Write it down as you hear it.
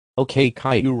Okay,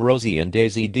 Caillou, Rosie and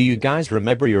Daisy, do you guys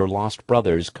remember your lost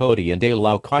brothers Cody and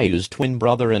Caillou, Caillou's twin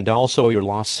brother, and also your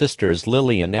lost sisters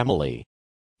Lily and Emily?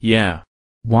 Yeah.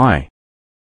 Why?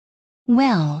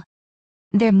 Well,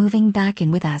 they're moving back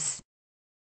in with us.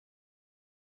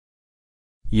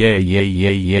 Yay yay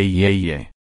yay yay yay yay.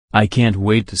 I can't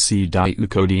wait to see Caillou,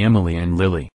 Cody, Emily and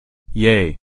Lily.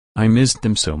 Yay. I missed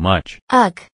them so much.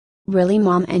 Ugh. Really,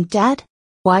 Mom and Dad?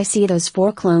 Why see those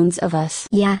 4 clones of us?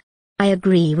 Yeah, I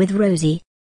agree with Rosie.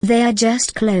 They are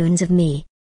just clones of me,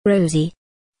 Rosie,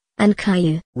 and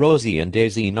Caillou. Rosie and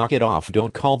Daisy, knock it off.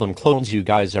 Don't call them clones. You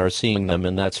guys are seeing them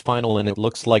and that's final, and it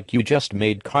looks like you just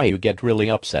made Caillou get really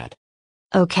upset.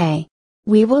 Okay.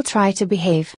 We will try to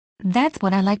behave. That's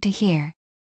what I like to hear.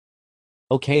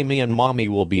 Okay, me and Mommy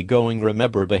will be going.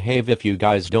 Remember, behave. If you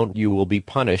guys don't, you will be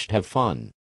punished. Have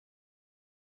fun.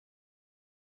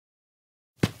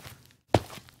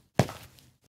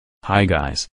 Hi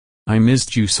guys. I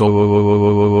missed you so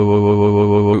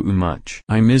much.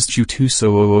 I missed you too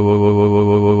so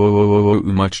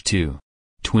much too.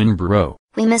 Twin bro.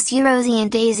 We miss you, Rosie and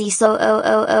Daisy, so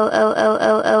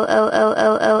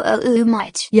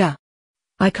much. Yeah.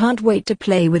 I can't wait to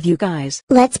play with you guys.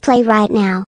 Let's play right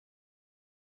now.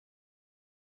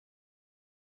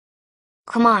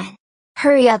 Come on.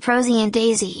 Hurry up, Rosie and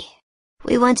Daisy.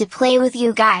 We want to play with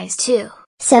you guys too.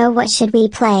 So what should we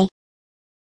play?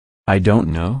 I don't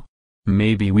know.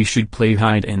 Maybe we should play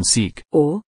hide and seek.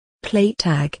 Or play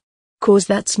tag. 'Cause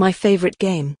that's my favorite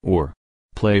game. Or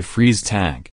play freeze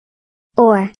tag.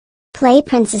 Or play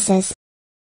princesses.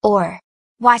 Or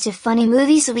watch a funny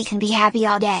movie so we can be happy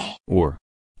all day. Or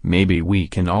maybe we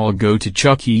can all go to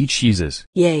Chuck E. Cheese's.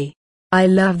 Yay. I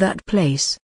love that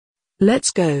place.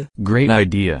 Let's go. Great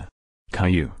idea,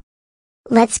 Caillou.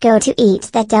 Let's go to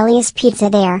eat that delious pizza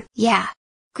there. Yeah.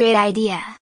 Great idea.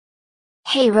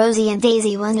 Hey, Rosie and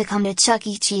Daisy want to come to Chuck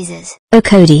E. Cheese's. Oh,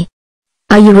 Cody.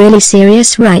 Are you really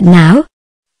serious right now?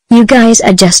 You guys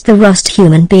are just the worst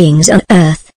human beings on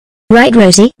earth. Right,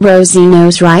 Rosie? Rosie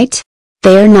knows, right?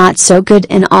 They're not so good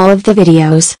in all of the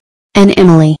videos. And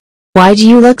Emily, why do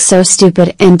you look so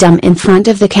stupid and dumb in front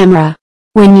of the camera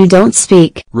when you don't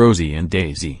speak? Rosie and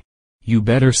Daisy, you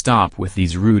better stop with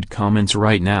these rude comments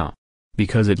right now.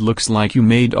 Because it looks like you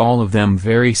made all of them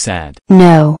very sad.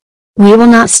 No. We will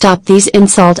not stop these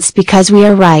insults because we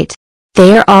are right.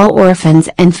 They are all orphans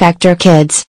and factor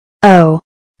kids. Oh.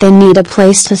 They need a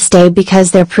place to stay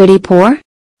because they're pretty poor?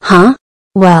 Huh?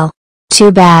 Well.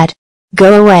 Too bad.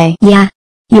 Go away. Yeah.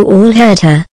 You all heard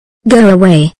her. Go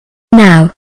away.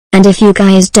 Now. And if you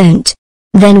guys don't,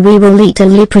 then we will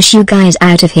literally push you guys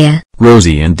out of here.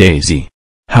 Rosie and Daisy,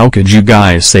 how could you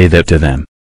guys say that to them?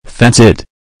 That's it.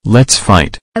 Let's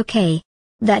fight. Okay.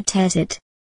 That tears it.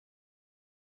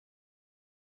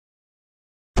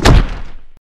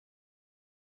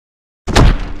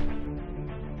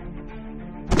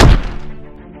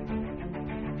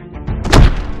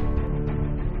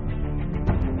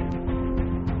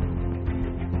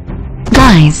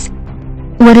 Guys,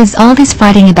 what is all this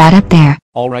fighting about up there?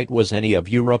 Alright, was any of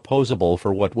you responsible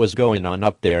for what was going on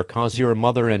up there? 'Cause your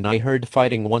mother and I heard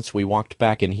fighting once we walked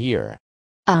back in here.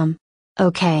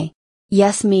 Okay.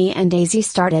 Yes, me and Daisy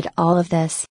started all of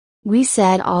this. We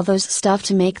said all those stuff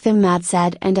to make them mad,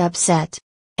 sad and upset.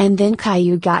 And then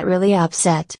Caillou got really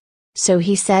upset. So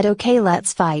he said, okay,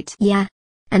 let's fight. Yeah.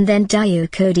 And then Caillou,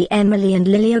 Cody, Emily and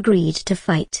Lily agreed to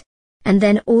fight. And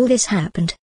then all this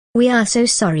happened. We are so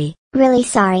sorry. Really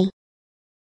sorry.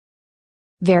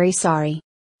 Very sorry.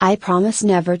 I promise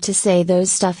never to say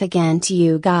those stuff again to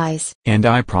you guys. And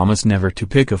I promise never to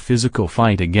pick a physical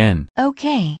fight again.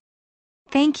 Okay.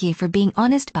 Thank you for being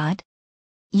honest, bud.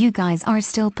 You guys are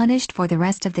still punished for the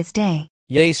rest of this day.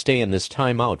 Yay, stay in this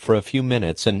timeout for a few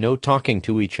minutes and no talking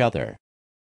to each other.